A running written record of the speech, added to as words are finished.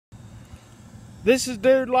This is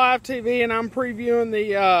Dude Live TV, and I'm previewing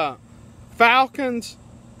the Falcons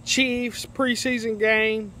Chiefs preseason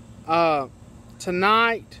game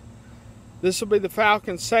tonight. This will be the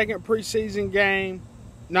Falcons' second preseason game.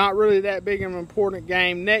 Not really that big of an important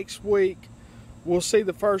game. Next week, we'll see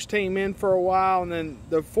the first team in for a while, and then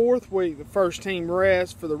the fourth week, the first team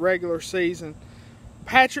rests for the regular season.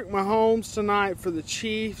 Patrick Mahomes tonight for the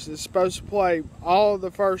Chiefs is supposed to play all of the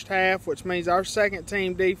first half, which means our second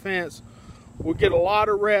team defense will get a lot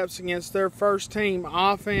of reps against their first team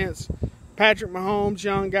offense. Patrick Mahomes,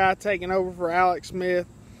 young guy taking over for Alex Smith,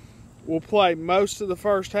 will play most of the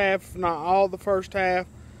first half, if not all the first half.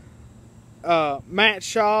 Matt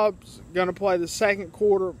Schaub's going to play the second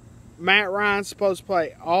quarter. Matt Ryan's supposed to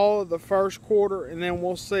play all of the first quarter, and then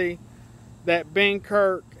we'll see that Ben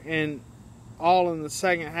Kirk and all in the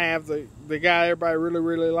second half. The guy everybody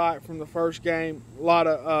really liked from the first game. A lot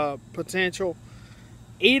of potential.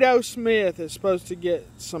 Ito Smith is supposed to get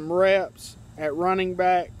some reps at running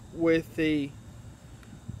back with the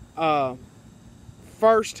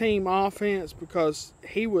first team offense because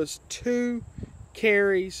he was 2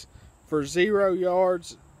 carries for 0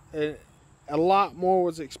 yards. A lot more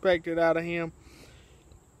was expected out of him.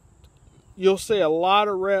 You'll see a lot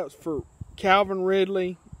of reps for Calvin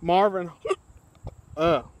Ridley, Marvin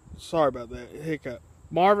Hall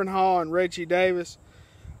and Reggie Davis.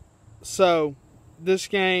 So this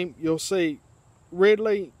game, you'll see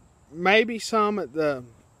Ridley, maybe some at the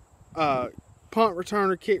punt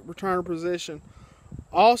returner, kick returner position.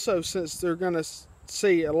 Also, since they're going to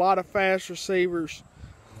see a lot of fast receivers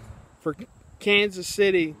for Kansas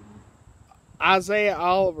City, Isaiah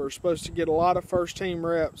Oliver is supposed to get a lot of first-team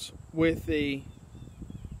reps with the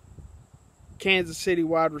Kansas City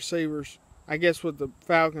wide receivers. I guess with the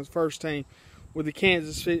Falcons' first team, with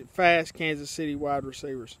the fast Kansas City wide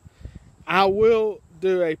receivers. I will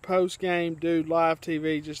do a post-game Dude Live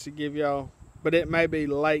TV just to give y'all, but it may be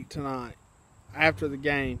late tonight after the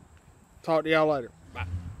game. Talk to y'all later.